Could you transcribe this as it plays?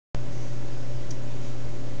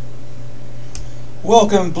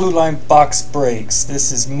Welcome Blue Line Box Breaks.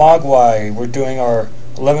 This is Mogwai. We're doing our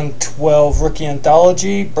 11-12 Rookie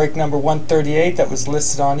Anthology, break number 138 that was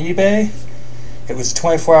listed on eBay. It was a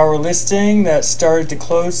 24-hour listing that started to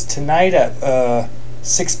close tonight at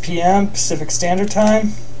 6 p.m. Pacific Standard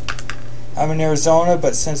Time. I'm in Arizona,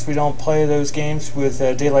 but since we don't play those games with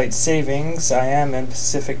daylight savings, I am in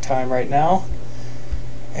Pacific time right now.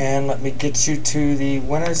 And let me get you to the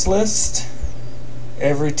winners list.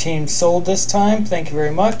 Every team sold this time. Thank you very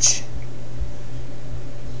much.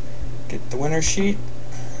 Get the winner sheet.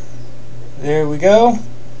 There we go.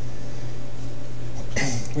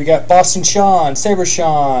 We got Boston Sean, Saber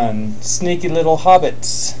Sean, Sneaky Little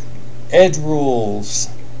Hobbits, Edge Rules.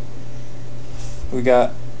 We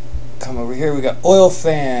got, come over here, we got Oil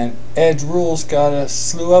Fan, Edge Rules, got a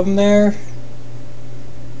slew of them there.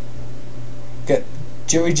 Got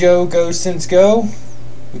Joey Joe, Go Since Go.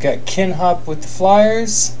 We got Ken Hop with the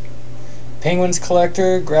Flyers. Penguins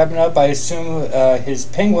Collector grabbing up, I assume, his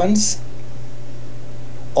Penguins.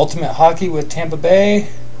 Ultimate Hockey with Tampa Bay.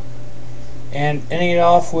 And ending it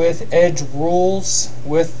off with Edge Rules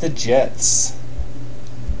with the Jets.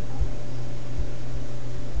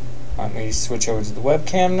 Let me switch over to the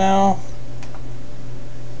webcam now.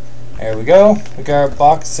 There we go. We got our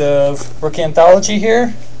box of Rookie Anthology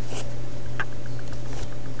here.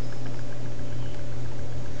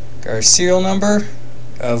 Got our serial number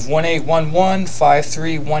of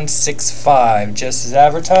 181153165, just as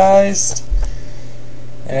advertised.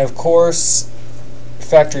 And of course,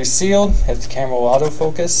 factory sealed. If the camera will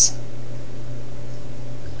autofocus.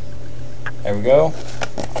 There we go.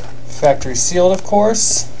 Factory sealed, of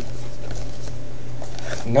course.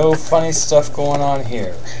 No funny stuff going on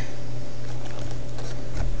here.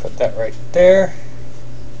 Put that right there.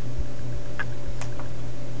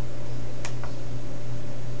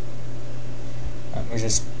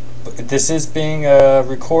 This is being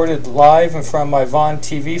recorded live in front of my Vaughn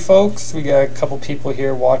TV folks. We got a couple people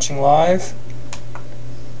here watching live.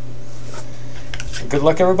 Good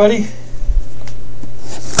luck, everybody.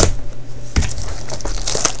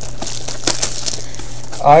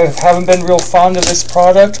 I haven't been real fond of this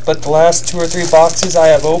product, but the last 2 or 3 boxes I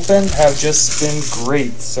have opened have just been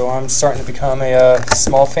great, so I'm starting to become a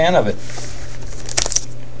small fan of it.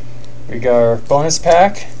 We got our bonus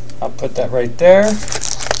pack. I'll put that right there.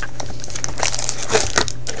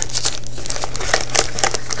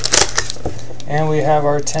 And we have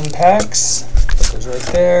our 10 packs. Put those right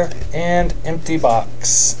there. And empty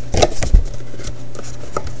box.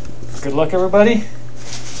 Good luck, everybody.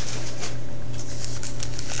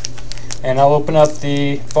 And I'll open up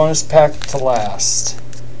the bonus pack to last.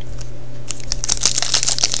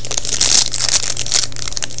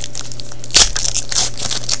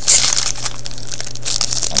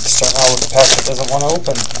 I'm starting out with a pack that doesn't want to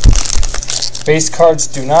open. Base cards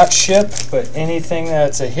do not ship, but anything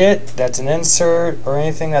that's a hit, that's an insert, or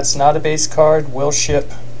anything that's not a base card will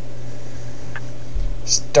ship.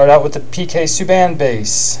 Start out with the PK Subban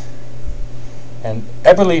base. And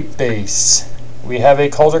Eberle base. We have a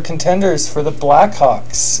Calder Contenders for the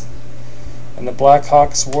Blackhawks. And the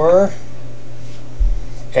Blackhawks were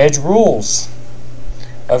Edge Rules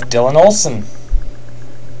of Dylan Olsen.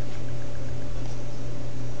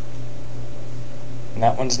 And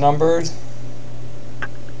that one's numbered.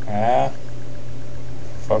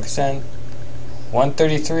 Focus in.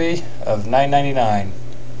 133 of 999.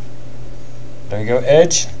 There you go,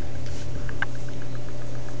 Edge.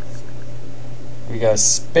 We got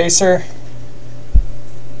Spacer,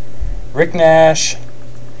 Rick Nash,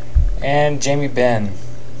 and Jamie Benn.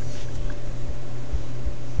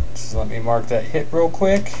 Just let me mark that hit real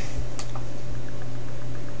quick.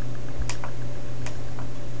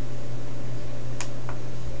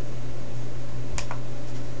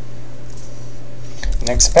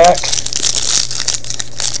 Next pack.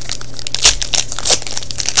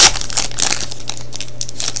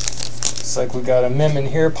 Looks like we got a Mim in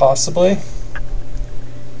here, possibly.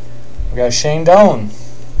 We got Shane Doan.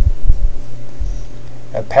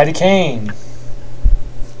 Got Patty Kane.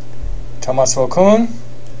 Tomas Vokoun.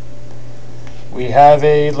 We have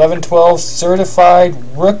a 11-12 certified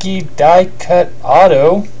rookie die cut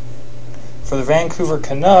auto for the Vancouver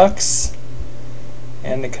Canucks.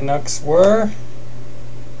 And the Canucks were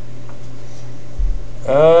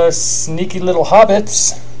Sneaky Little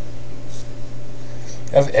Hobbits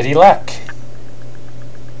of Eddie Lack.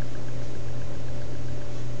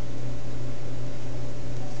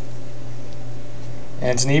 And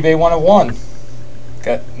it's an eBay 101.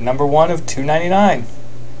 Got number 1 of 299.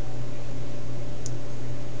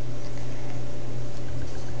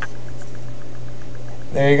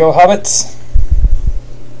 There you go, Hobbits.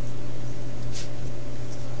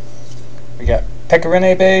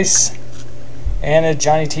 Pecorine base, and a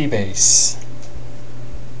Johnny T base.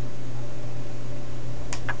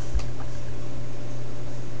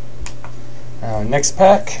 Now next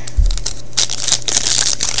pack.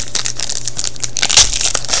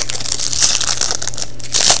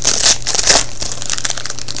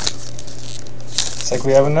 Looks like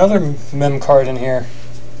we have another mem card in here.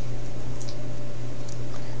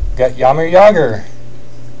 We got Yamir Yager,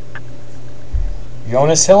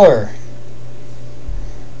 Jonas Hiller,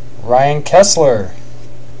 Ryan Kessler.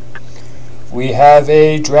 We have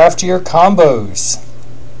a draft year combos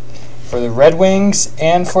for the Red Wings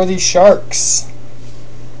and for the Sharks.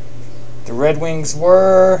 The Red Wings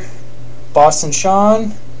were Boston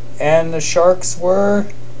Sean, and the Sharks were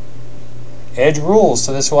Edge Rules,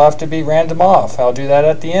 so this will have to be random off. I'll do that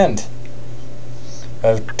at the end.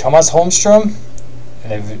 Thomas Holmstrom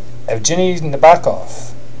and Evgeny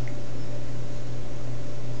Nabokov.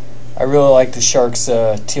 I really like the Sharks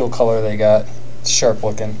teal color they got. It's sharp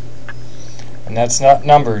looking. And that's not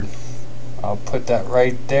numbered. I'll put that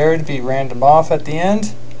right there to be random off at the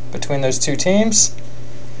end between those two teams.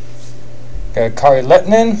 Got a Kari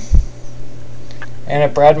Lettinen and a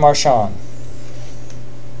Brad Marchand.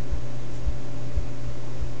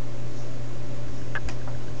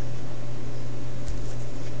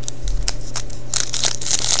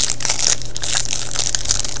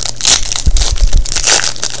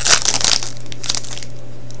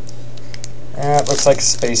 It looks like a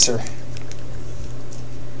spacer.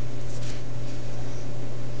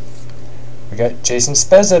 We got Jason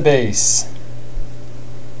Spezza base,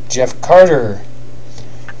 Jeff Carter.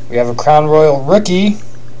 We have a Crown Royal rookie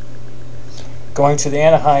going to the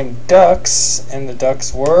Anaheim Ducks, and the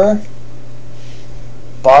Ducks were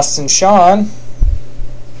Boston Sean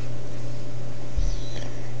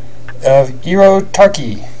of Eero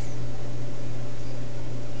Tarkki.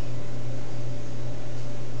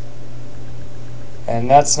 And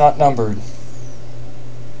that's not numbered.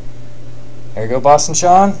 There you go, Boston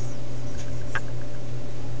Sean.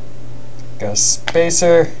 Got a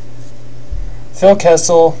spacer, Phil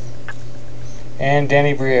Kessel, and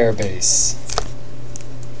Danny Briere base.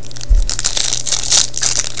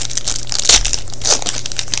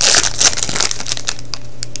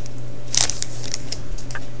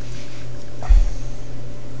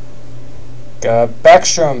 Got a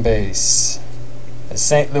Backstrom base, a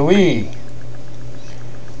St. Louis.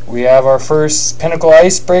 We have our first Pinnacle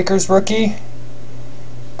Icebreakers rookie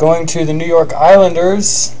going to the New York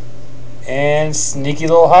Islanders, and Sneaky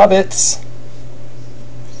Little Hobbits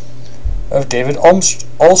of David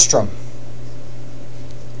Ulstrom.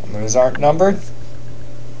 And those aren't numbered.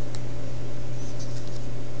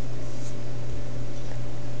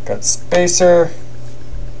 Got spacer,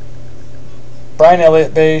 Brian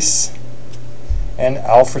Elliott base, and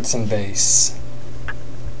Alfredson base.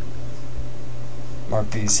 Mark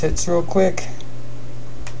these hits real quick.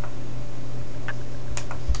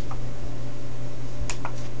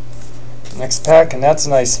 Next pack, and that's a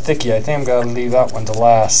nice thickie. I think I'm going to leave that one to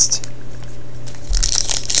last.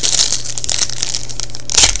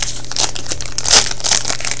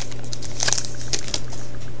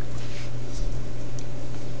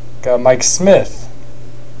 Got Mike Smith,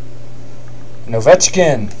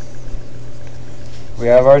 Ovechkin. We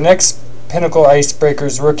have our next Pinnacle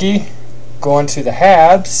Icebreakers rookie going to the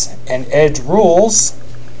Habs, and Edge Rules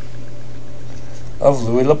of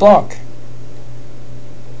Louis LeBlanc.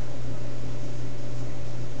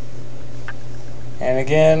 And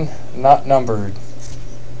again, not numbered.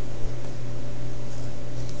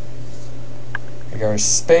 We got our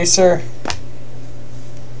spacer,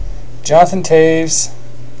 Jonathan Taves,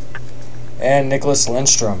 and Nicholas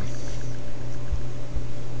Lindstrom.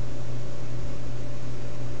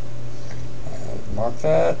 Mark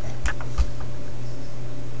that.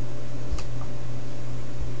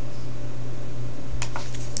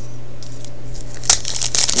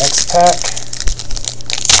 Next pack.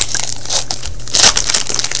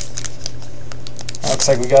 Looks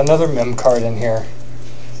like we got another mem card in here.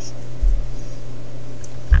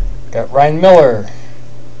 Got Ryan Miller,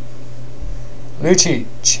 Lucic,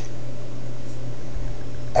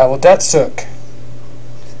 Datsuk.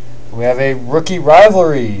 We have a rookie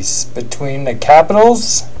rivalries between the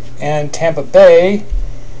Capitals and Tampa Bay.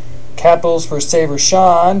 Capitals were Saber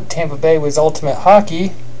Sean, Tampa Bay was Ultimate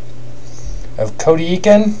Hockey of Cody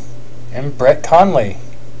Eakin and Brett Conley.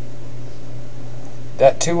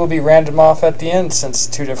 That too will be random off at the end since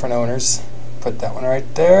two different owners. Put that one right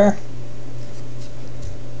there.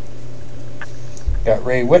 Got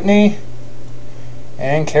Ray Whitney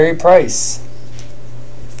and Carey Price.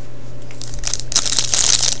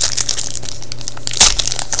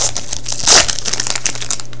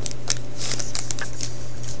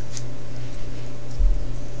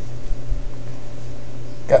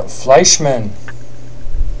 Fleischman,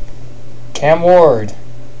 Cam Ward.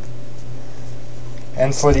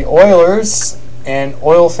 And for the Oilers and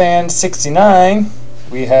Oil Fan 69,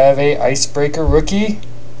 we have a icebreaker rookie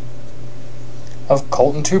of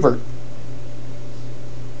Colton Tubert.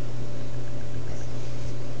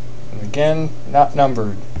 And again, not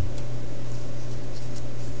numbered.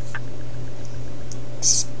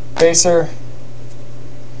 Spacer,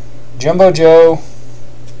 Jumbo Joe,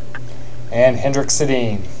 and Hendrik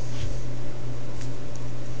Sedin.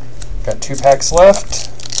 Got 2 packs left.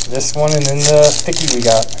 This one and then the sticky we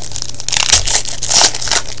got.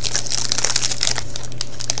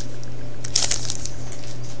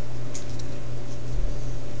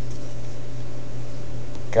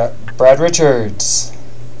 Got Brad Richards,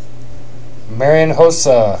 Marian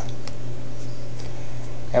Hossa.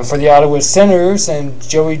 And for the Ottawa Senators and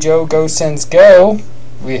Joey Joe Go Sens Go,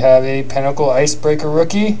 we have a Pinnacle Icebreaker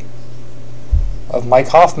rookie of Mike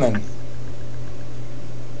Hoffman.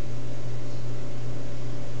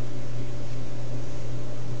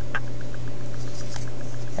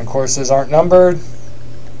 And of course, those aren't numbered.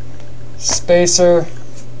 Spacer,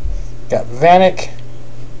 got Vanek,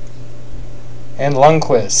 and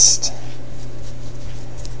Lundqvist.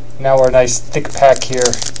 Now our nice thick pack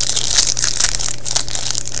here.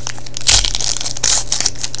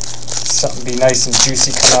 Something be nice and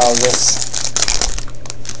juicy come out of this.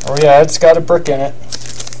 Oh yeah, it's got a brick in it.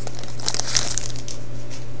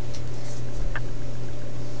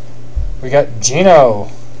 We got Gino.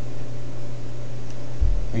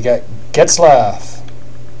 We got Getzlaff.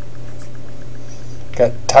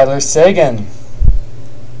 Got Tyler Seguin.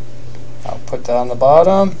 I'll put that on the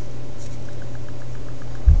bottom.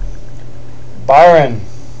 Byron.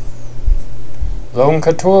 Logan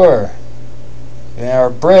Couture. And our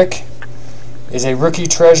brick is a Rookie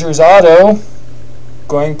Treasures auto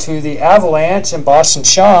going to the Avalanche and Boston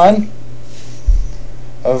Sean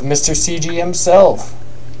of Mr. CG himself,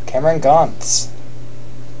 Cameron Gauntz.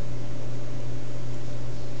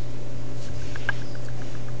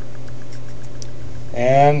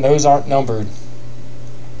 And those aren't numbered.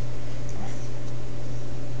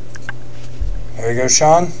 There you go,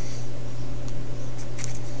 Sean.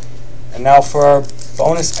 And now for our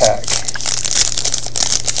bonus pack.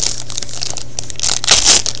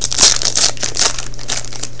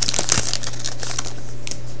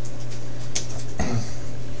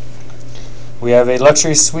 We have a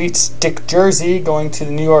Luxury Suites Dick jersey going to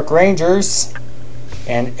the New York Rangers,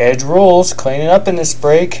 and Edge Rules cleaning up in this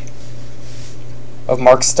break of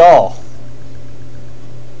Mark Stahl.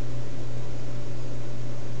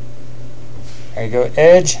 There you go,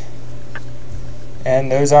 Edge,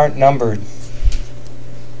 and those aren't numbered.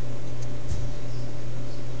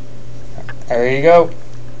 There you go.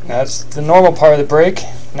 That's the normal part of the break.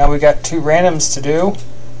 Now we got 2 randoms to do,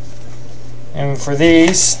 and for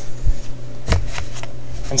these,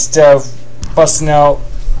 instead of busting out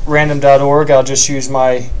random.org, I'll just use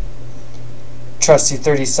my trusty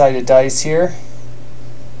 30-sided dice here.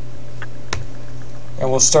 And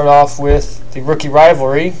we'll start off with the Rookie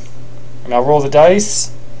Rivalry. And I'll roll the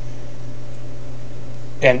dice.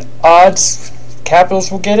 And odds, Capitals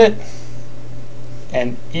will get it.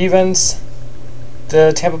 And evens,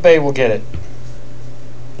 the Tampa Bay will get it.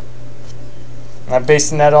 And I'm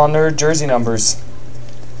basing that on their jersey numbers.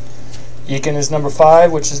 Eakin is number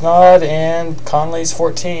 5, which is not, and Conley's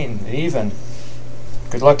 14, even.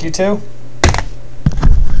 Good luck, you two.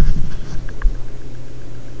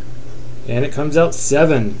 And it comes out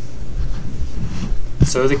 7.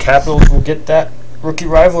 So the Capitals will get that Rookie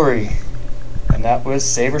Rivalry. And that was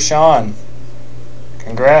Saber Sean.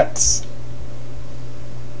 Congrats.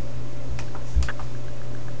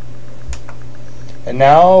 And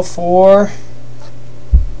now for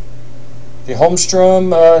the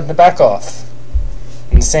Holmstrom Nabokov.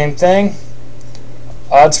 And the same thing.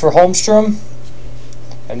 Odds for Holmstrom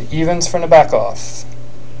and evens for Nabokov.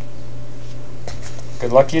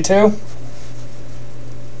 Good luck, you two.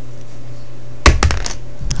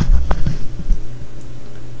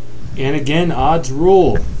 And again, odds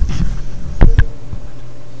rule.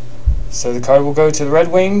 So the card will go to the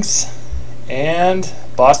Red Wings and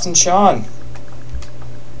Boston Sean.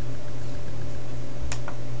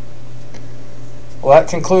 Well, that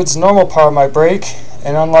concludes the normal part of my break,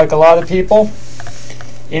 and unlike a lot of people,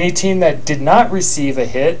 any team that did not receive a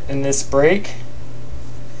hit in this break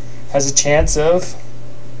has a chance of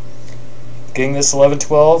getting this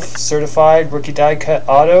 11-12 certified rookie die cut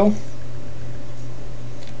auto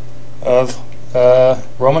of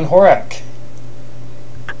Roman Horak.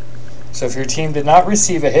 So if your team did not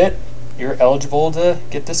receive a hit, you're eligible to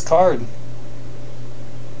get this card.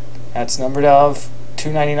 That's numbered out of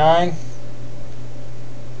 $2.99.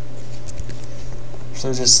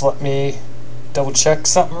 So just let me double check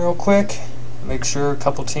something real quick. Make sure a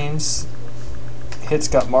couple teams hits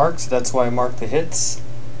got marked. That's why I marked the hits.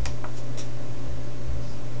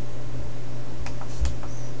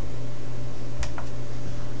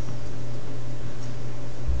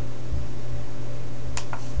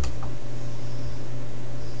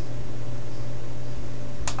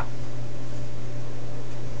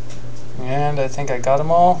 And I think I got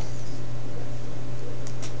them all.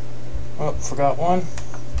 Oh, forgot one.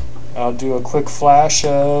 I'll do a quick flash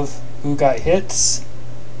of who got hits.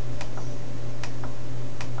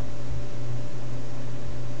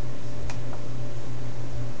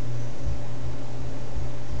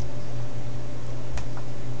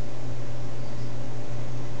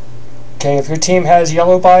 Okay, if your team has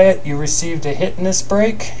yellow by it, you received a hit in this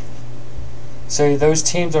break. So those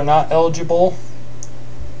teams are not eligible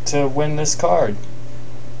to win this card.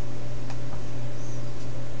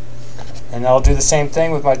 And I'll do the same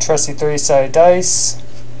thing with my trusty 30-sided dice.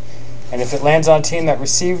 And if it lands on a team that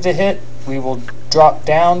received a hit, we will drop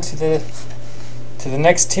down to the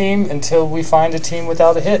next team until we find a team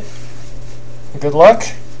without a hit. Good luck.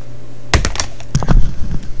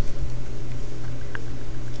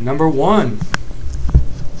 Number one.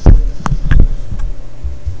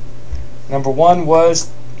 Number one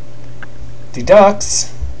was the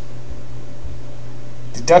Ducks.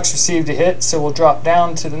 The Ducks received a hit, so we'll drop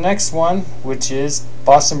down to the next one, which is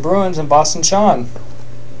Boston Bruins and Boston Sean.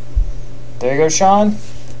 There you go, Sean.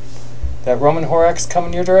 That Roman Horax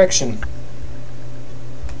coming your direction.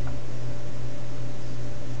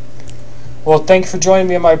 Well, thank you for joining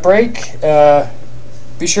me on my break.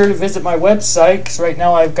 Be sure to visit my website, because right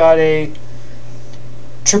now I've got a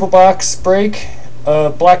triple box break,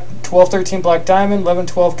 black 12-13 Black Diamond,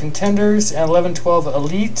 11-12 Contenders, and 11-12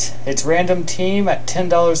 Elite. It's random team at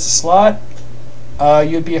 $10 a slot.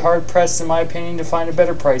 You'd be hard pressed, in my opinion, to find a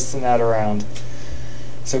better price than that around.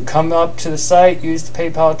 So come up to the site, use the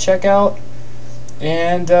PayPal checkout,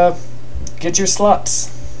 and get your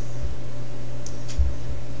slots.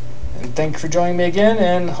 And thank you for joining me again,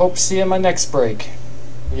 and hope to see you in my next break.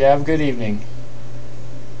 You have a good evening.